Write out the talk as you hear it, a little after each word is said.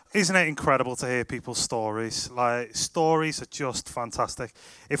Isn't it incredible to hear people's stories? Like, stories are just fantastic.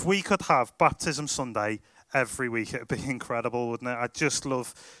 If we could have Baptism Sunday every week, it'd be incredible, wouldn't it? I just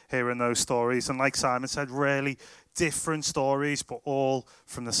love hearing those stories. And like Simon said, really different stories, but all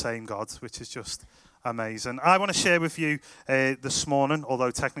from the same God, which is just amazing. I want to share with you this morning,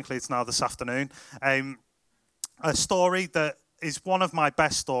 although technically it's now this afternoon, a story that is one of my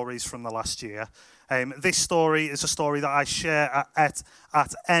best stories from the last year. This story is a story that I share at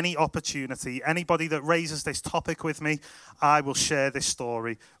any opportunity. Anybody that raises this topic with me, I will share this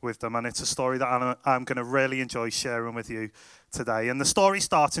story with them. And it's a story that I'm going to really enjoy sharing with you today. And the story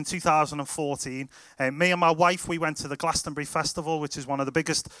starts in 2014. Me and my wife, we went to the Glastonbury Festival, which is one of the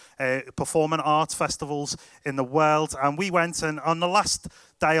biggest performing arts festivals in the world. And we went, and on the last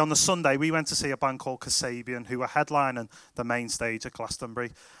day, on the Sunday, we went to see a band called Kasabian, who were headlining the main stage at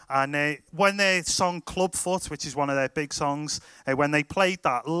Glastonbury. And when they sung Clubfoot, which is one of their big songs, when they played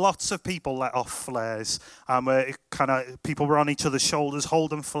that, lots of people let off flares. People were on each other's shoulders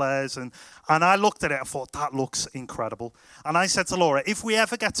holding flares. And I looked at it and thought, that looks incredible. And I said to Laura, if we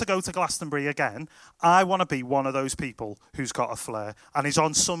ever get to go to Glastonbury again, I want to be one of those people who's got a flare and is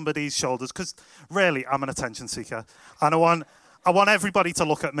on somebody's shoulders. Because really, I'm an attention seeker. And I want everybody to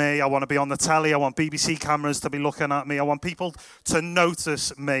look at me. I want to be on the telly. I want BBC cameras to be looking at me. I want people to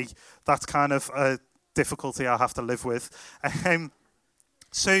notice me. That's kind of a difficulty I have to live with.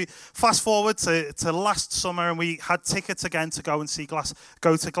 So fast forward to last summer, and we had tickets again to go and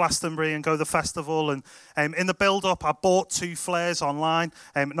go to Glastonbury and go to the festival. And in the build-up, I bought 2 flares online,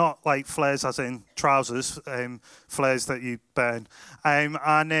 not like flares as in trousers, flares that you burn.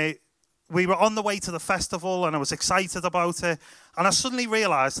 We were on the way to the festival, and I was excited about it. And I suddenly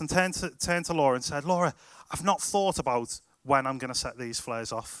realised and turned to Laura and said, Laura, I've not thought about when I'm going to set these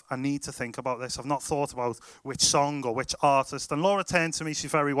flares off. I need to think about this. I've not thought about which song or which artist. And Laura turned to me,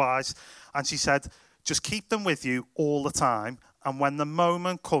 she's very wise, and she said, just keep them with you all the time, and when the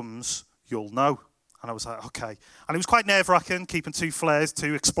moment comes, you'll know. And I was like, okay. And it was quite nerve-wracking, keeping 2 flares,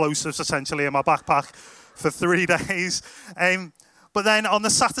 2 explosives, essentially, in my backpack for 3 days. But then on the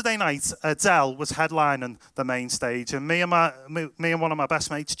Saturday night, Adele was headlining the main stage, and me and one of my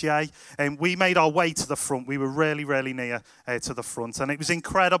best mates, Jay, we made our way to the front. We were really, really near to the front, and it was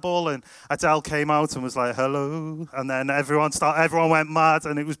incredible. And Adele came out and was like, "Hello," and then everyone went mad,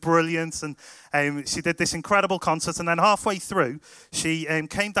 and it was brilliant. And she did this incredible concert, and then halfway through, she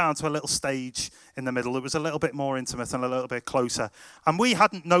came down to a little stage in the middle. It was a little bit more intimate and a little bit closer. And we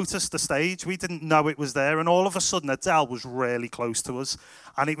hadn't noticed the stage. We didn't know it was there. And all of a sudden, Adele was really close to us.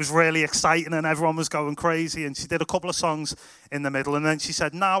 And it was really exciting, and everyone was going crazy. And she did a couple of songs in the middle. And then she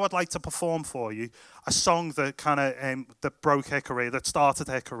said, now I'd like to perform for you a song that that broke her career, that started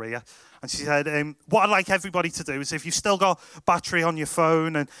her career. And she said, what I'd like everybody to do is, if you've still got battery on your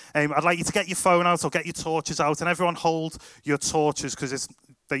phone, and I'd like you to get your phone out or get your torches out, and everyone hold your torches, because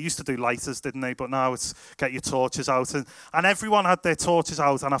they used to do lighters, didn't they? But now it's get your torches out. And everyone had their torches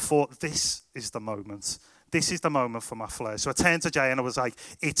out, and I thought, this is the moment. This is the moment for my flare. So I turned to Jay and I was like,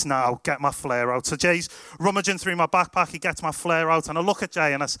 it's now, get my flare out. So Jay's rummaging through my backpack, he gets my flare out, and I look at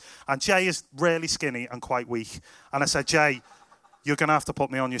Jay, and Jay is really skinny and quite weak. And I said, Jay, you're going to have to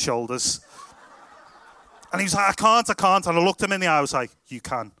put me on your shoulders. And he was like, I can't. And I looked him in the eye, I was like, you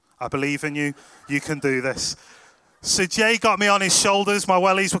can. I believe in you. You can do this. So Jay got me on his shoulders. My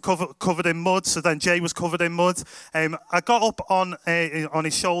wellies were covered in mud, so then Jay was covered in mud. I got up on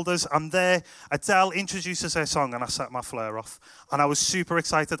his shoulders, and there Adele introduces her song, and I set my flare off. And I was super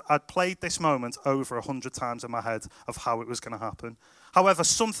excited. I'd played this moment over 100 times in my head of how it was going to happen. However,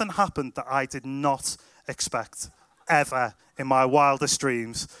 something happened that I did not expect ever in my wildest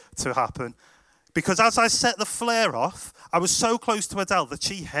dreams to happen. Because as I set the flare off, I was so close to Adele that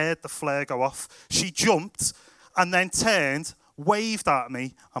she heard the flare go off. She jumped and then turned, waved at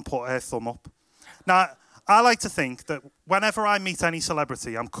me, and put her thumb up. Now, I like to think that whenever I meet any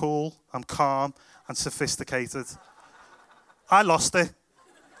celebrity, I'm cool, I'm calm, and sophisticated. I lost it.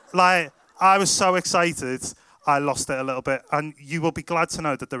 I was so excited, I lost it a little bit. And you will be glad to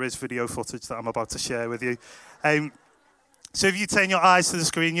know that there is video footage that I'm about to share with you. So if you turn your eyes to the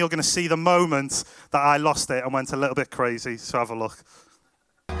screen, you're going to see the moment that I lost it and went a little bit crazy. So have a look.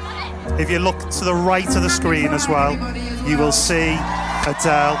 If you look to the right of the screen as well, you will see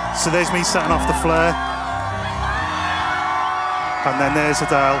Adele. So there's me setting off the flare. And then there's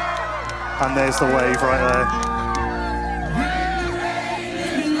Adele. And there's the wave right there.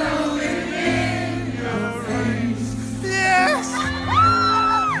 Yes!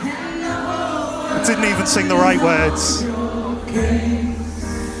 I didn't even sing the right words.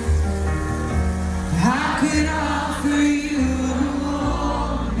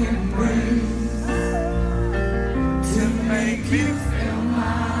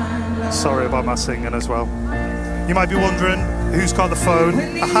 Sorry about my singing as well. You might be wondering who's got the phone.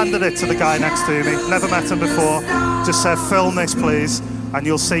 I handed it to the guy next to me. Never met him before. Just said, film this please, and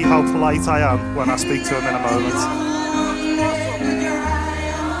you'll see how polite I am when I speak to him in a moment.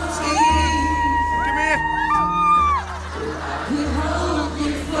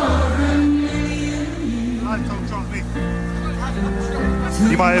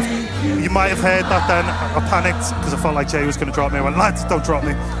 You might have heard that then. I panicked because I felt like Jay was going to drop me. I went, lads, don't drop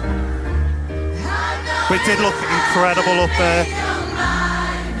me. But it did look incredible up there.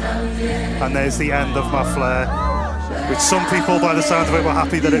 And there's the end of my flare, which some people, by the sound of it, were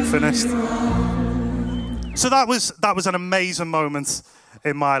happy that it finished. So that was an amazing moment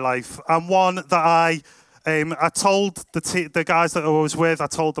in my life, and one that I told the guys that I was with, I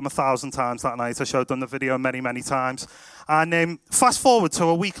told them 1,000 times that night. I showed them the video many, many times. And fast forward to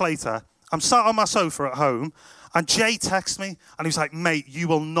a week later, I'm sat on my sofa at home, and Jay texts me, and he's like, mate, you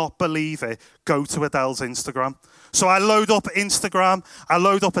will not believe it. Go to Adele's Instagram. So I load up Instagram, I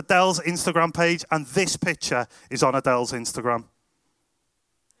load up Adele's Instagram page, and this picture is on Adele's Instagram.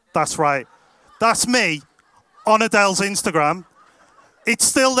 That's right. That's me on Adele's Instagram. It's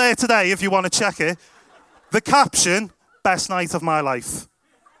still there today if you want to check it. The caption, best night of my life.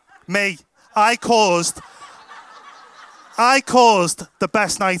 Me. I caused the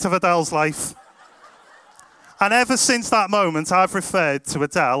best night of Adele's life. And ever since that moment, I've referred to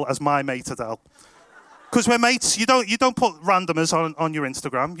Adele as my mate Adele. Because we're mates. You don't put randomers on your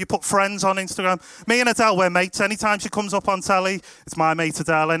Instagram. You put friends on Instagram. Me and Adele, we're mates. Anytime she comes up on telly, it's my mate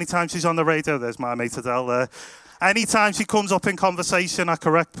Adele. Anytime she's on the radio, there's my mate Adele there. Anytime she comes up in conversation, I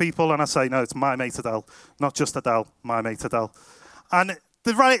correct people and I say, no, it's my mate Adele. Not just Adele, my mate Adele. And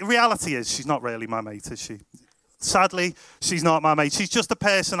the reality is she's not really my mate, is she? Sadly, she's not my mate. She's just a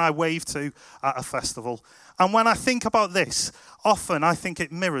person I wave to at a festival. And when I think about this, often I think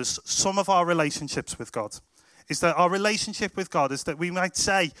it mirrors some of our relationships with God. Is that our relationship with God is that we might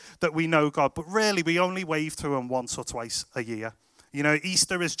say that we know God, but really we only wave to him once or twice a year. You know,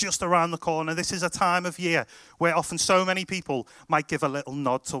 Easter is just around the corner. This is a time of year where often so many people might give a little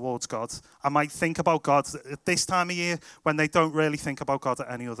nod towards God and might think about God at this time of year when they don't really think about God at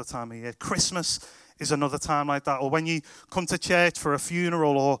any other time of year. Christmas is another time like that. Or when you come to church for a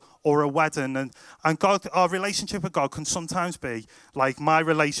funeral or a wedding. And God, our relationship with God can sometimes be like my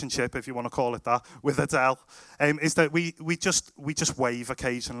relationship, if you want to call it that, with Adele, is that we just wave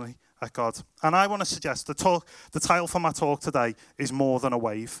occasionally at God. And I want to suggest the title for my talk today is More Than a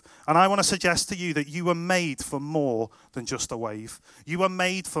Wave. And I want to suggest to you that you were made for more than just a wave. You were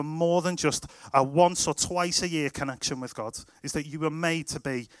made for more than just a once or twice a year connection with God. Is that you were made to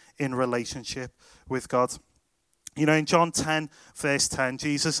be in relationship with God. You know, in John 10, verse 10,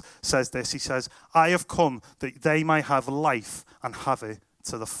 Jesus says this. He says, I have come that they might have life and have it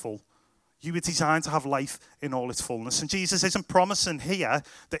to the full. You were designed to have life in all its fullness. And Jesus isn't promising here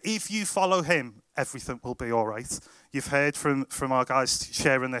that if you follow him, everything will be all right. You've heard from our guys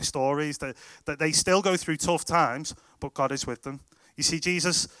sharing their stories that they still go through tough times, but God is with them. You see,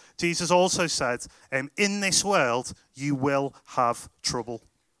 Jesus also said, in this world, you will have trouble.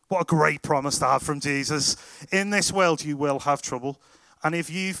 What a great promise to have from Jesus. In this world, you will have trouble. And if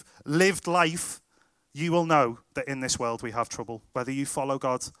you've lived life, you will know that in this world we have trouble, whether you follow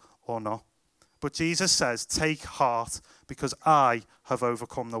God or not. But Jesus says, take heart, because I have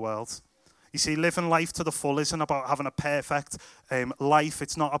overcome the world. You see, living life to the full isn't about having a perfect life.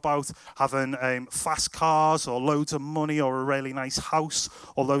 It's not about having fast cars or loads of money or a really nice house,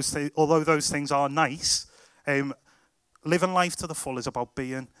 although those things are nice. Living life to the full is about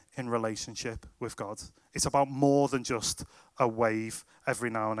being in relationship with God. It's about more than just a wave every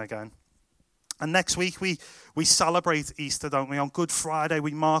now and again. And next week, we celebrate Easter, don't we? On Good Friday,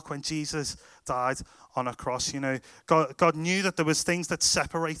 we mark when Jesus died on a cross. You know, God knew that there was things that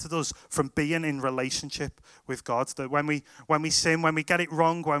separated us from being in relationship with God. That when we sin, when we get it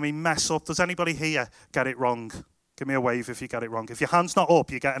wrong, when we mess up, does anybody here get it wrong? Give me a wave if you get it wrong. If your hand's not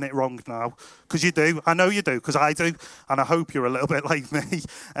up, you're getting it wrong now. Because you do. I know you do, because I do. And I hope you're a little bit like me.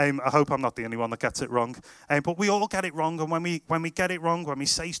 I hope I'm not the only one that gets it wrong. But we all get it wrong. And when we get it wrong, when we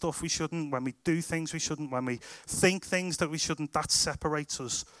say stuff we shouldn't, when we do things we shouldn't, when we think things that we shouldn't, that separates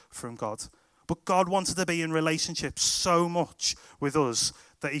us from God. But God wanted to be in relationship so much with us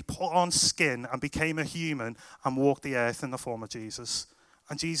that he put on skin and became a human and walked the earth in the form of Jesus.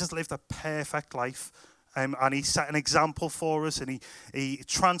 And Jesus lived a perfect life. And he set an example for us, and he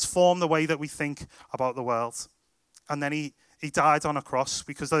transformed the way that we think about the world. And then he died on a cross,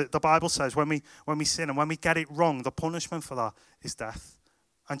 because the Bible says when we sin and when we get it wrong, the punishment for that is death.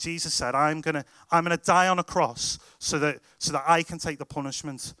 And Jesus said, I'm gonna die on a cross so that I can take the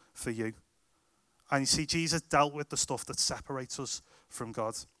punishment for you. And you see, Jesus dealt with the stuff that separates us from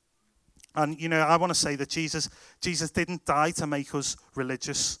God. And, I want to say that Jesus didn't die to make us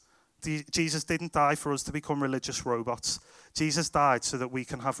religious. Jesus didn't die for us to become religious robots. Jesus died so that we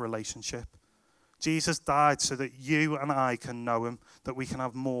can have relationship. Jesus died so that you and I can know him, that we can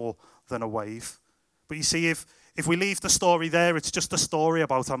have more than a wave. But you see, if we leave the story there, it's just a story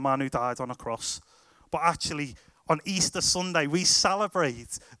about a man who died on a cross. But actually, on Easter Sunday, we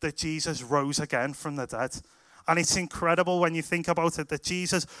celebrate that Jesus rose again from the dead. And it's incredible when you think about it, that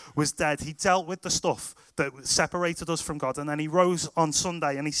Jesus was dead. He dealt with the stuff that separated us from God. And then he rose on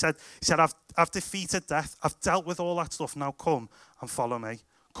Sunday and he said, I've defeated death. I've dealt with all that stuff. Now come and follow me.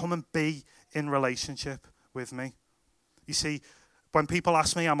 Come and be in relationship with me. You see, when people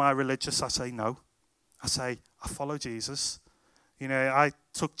ask me, am I religious? I say no. I say, I follow Jesus. I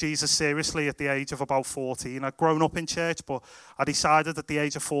took Jesus seriously at the age of about 14. I'd grown up in church, but I decided at the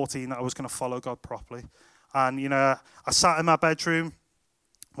age of 14 that I was going to follow God properly. And, I sat in my bedroom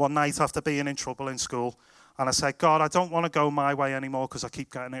one night after being in trouble in school, and I said, God, I don't want to go my way anymore because I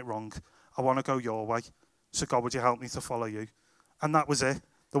keep getting it wrong. I want to go your way. So God, would you help me to follow you? And that was it.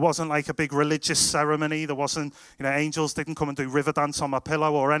 There wasn't like a big religious ceremony. There wasn't, angels didn't come and do river dance on my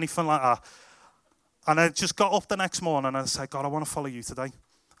pillow or anything like that. And I just got up the next morning and I said, God, I want to follow you today.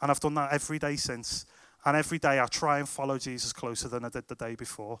 And I've done that every day since. And every day I try and follow Jesus closer than I did the day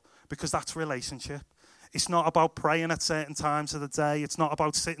before, because that's relationship. It's not about praying at certain times of the day. It's not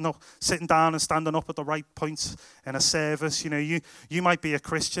about sitting down and standing up at the right points in a service. You might be a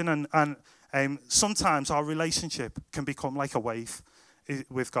Christian, and sometimes our relationship can become like a wave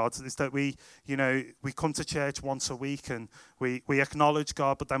with God. Is that we come to church once a week and we acknowledge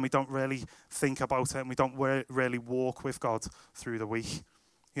God, but then we don't really think about it and we don't really walk with God through the week.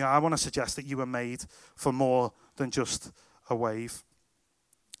 I want to suggest that you were made for more than just a wave.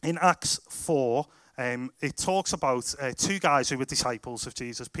 In Acts 4, it talks about two guys who were disciples of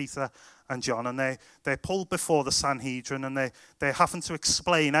Jesus, Peter and John, and they're pulled before the Sanhedrin, and they're having to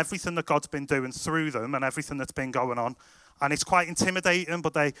explain everything that God's been doing through them and everything that's been going on. And it's quite intimidating,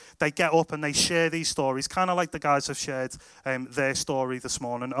 but they get up and they share these stories, kind of like the guys have shared their story this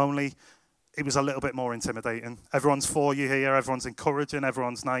morning, only it was a little bit more intimidating. Everyone's for you here, everyone's encouraging,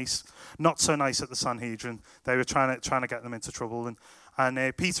 everyone's nice. Not so nice at the Sanhedrin. They were trying to get them into trouble.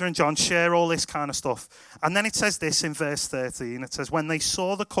 And Peter and John share all this kind of stuff. And then it says this in verse 13. It says, when they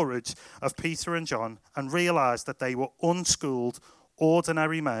saw the courage of Peter and John and realized that they were unschooled,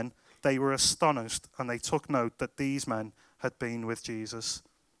 ordinary men, they were astonished, and they took note that these men had been with Jesus.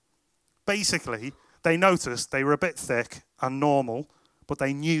 Basically, they noticed they were a bit thick and normal, but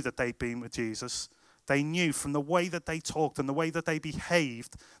they knew that they'd been with Jesus. They knew from the way that they talked and the way that they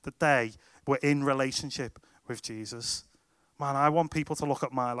behaved that they were in relationship with Jesus. Man, I want people to look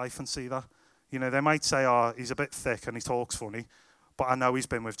at my life and see that. They might say, oh, he's a bit thick and he talks funny, but I know he's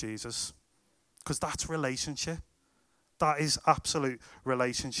been with Jesus. Because that's relationship. That is absolute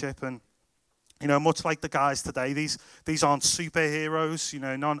relationship. And, much like the guys today, these aren't superheroes.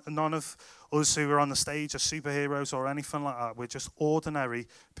 None of us who are on the stage are superheroes or anything like that. We're just ordinary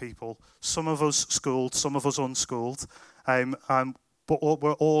people. Some of us schooled, some of us unschooled. But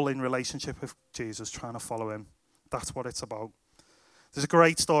we're all in relationship with Jesus, trying to follow him. That's what it's about. There's a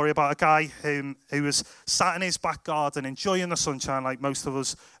great story about a guy who was sat in his back garden enjoying the sunshine like most of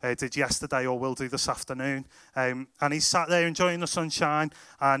us did yesterday or will do this afternoon. And he's sat there enjoying the sunshine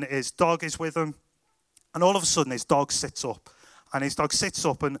and his dog is with him. And all of a sudden his dog sits up. And his dog sits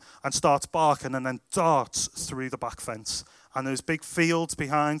up and starts barking and then darts through the back fence. And there's big fields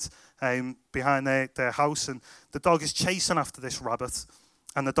behind their house. And the dog is chasing after this rabbit.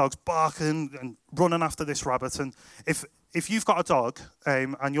 And the dog's barking and running after this rabbit. And if you've got a dog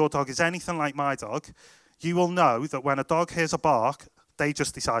and your dog is anything like my dog, you will know that when a dog hears a bark, they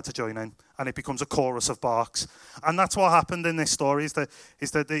just decide to join in, and it becomes a chorus of barks. And that's what happened in this story, is that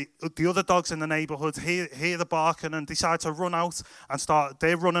the other dogs in the neighbourhood hear the barking and decide to run out and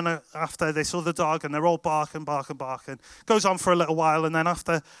they're running after this other dog, and they're all barking. Goes on for a little while, and then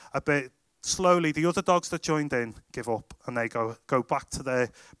after a bit, slowly, the other dogs that joined in give up and they go back to their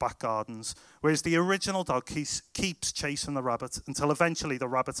back gardens. Whereas the original dog keeps chasing the rabbit until eventually the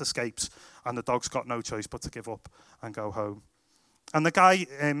rabbit escapes and the dog's got no choice but to give up and go home. And the guy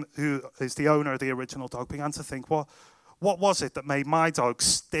who is the owner of the original dog began to think, what was it that made my dog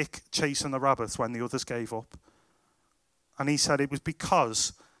stick chasing the rabbit when the others gave up? And he said it was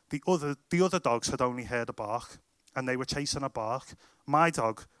because the other dogs had only heard a bark and they were chasing a bark. My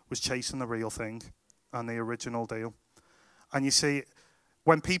dog was chasing the real thing and the original deal. And you see,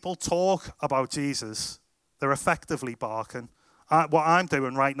 When people talk about Jesus, they're effectively barking. What I'm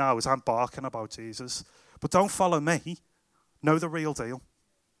doing right now is I'm barking about Jesus. But don't follow me. Know the real deal.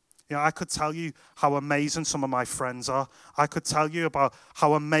 You know, I could tell you how amazing some of my friends are. I could tell you about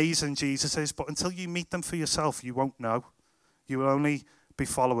how amazing Jesus is. But until you meet them for yourself, you won't know. You will only be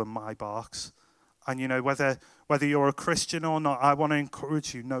following my barks. And you know, whether you're a Christian or not, I want to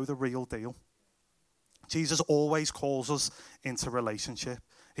encourage you, know the real deal. Jesus always calls us into relationship.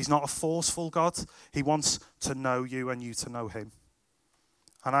 He's not a forceful God. He wants to know you and you to know him.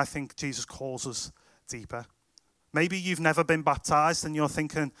 And I think Jesus calls us deeper. Maybe you've never been baptized and you're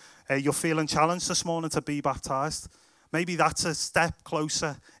thinking, you're feeling challenged this morning to be baptized. Maybe that's a step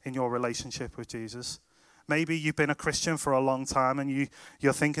closer in your relationship with Jesus. Maybe you've been a Christian for a long time and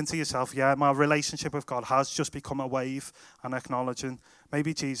you're thinking to yourself, yeah, my relationship with God has just become a wave, and acknowledging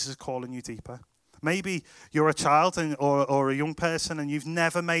maybe Jesus is calling you deeper. Maybe you're a child or a young person and you've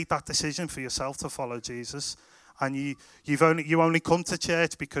never made that decision for yourself to follow Jesus. And you only come to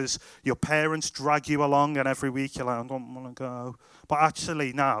church because your parents drag you along, and every week you're like, I don't want to go. But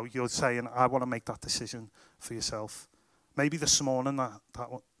actually now you're saying, I want to make that decision for yourself. Maybe this morning that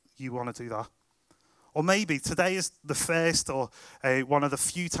you want to do that. Or maybe today is the first or one of the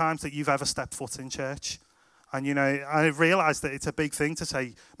few times that you've ever stepped foot in church. And, you know, I realise that it's a big thing to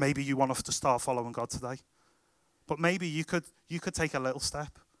say, maybe you want us to start following God today. But maybe you could take a little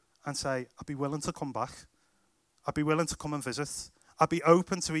step and say, I'd be willing to come back. I'd be willing to come and visit. I'd be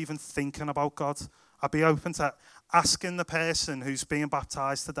open to even thinking about God. I'd be open to asking the person who's being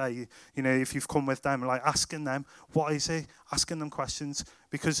baptized today, you know, if you've come with them, like asking them, what is it? Asking them questions.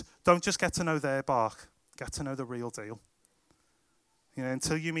 Because don't just get to know their bark, get to know the real deal. You know,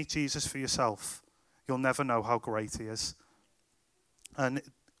 until you meet Jesus for yourself, you'll never know how great he is. And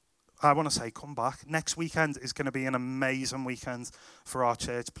I want to say, come back. Next weekend is going to be an amazing weekend for our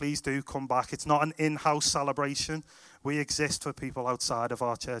church. Please do come back. It's not an in-house celebration. We exist for people outside of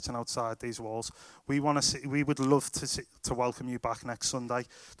our church and outside these walls. We would love to welcome you back next Sunday.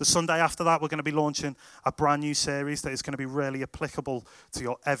 The Sunday after that, we're going to be launching a brand new series that is going to be really applicable to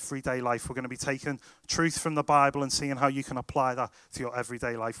your everyday life. We're going to be taking truth from the Bible and seeing how you can apply that to your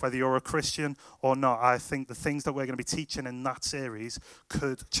everyday life. Whether you're a Christian or not, I think the things that we're going to be teaching in that series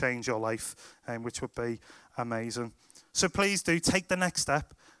could change your life, which would be amazing. So please do take the next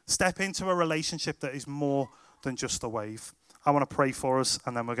step. Step into a relationship that is more than just a wave. I want to pray for us,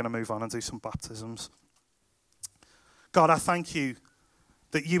 and then we're going to move on and do some baptisms. God, I thank you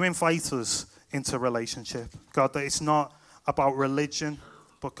that you invite us into relationship. God, that it's not about religion,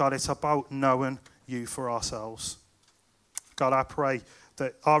 but God, it's about knowing you for ourselves. God, I pray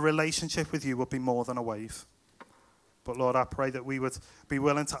that our relationship with you will be more than a wave. But Lord, I pray that we would be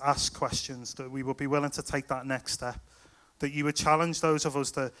willing to ask questions, that we would be willing to take that next step, that you would challenge those of us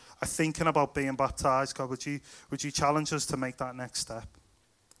that are thinking about being baptized. God, would you challenge us to make that next step?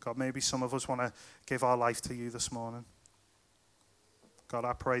 God, maybe some of us want to give our life to you this morning. God,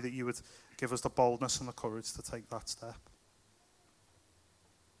 I pray that you would give us the boldness and the courage to take that step.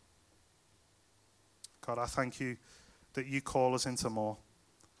 God, I thank you that you call us into more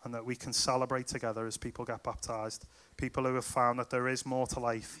and that we can celebrate together as people get baptized, people who have found that there is more to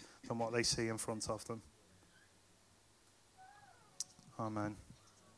life than what they see in front of them. Amen.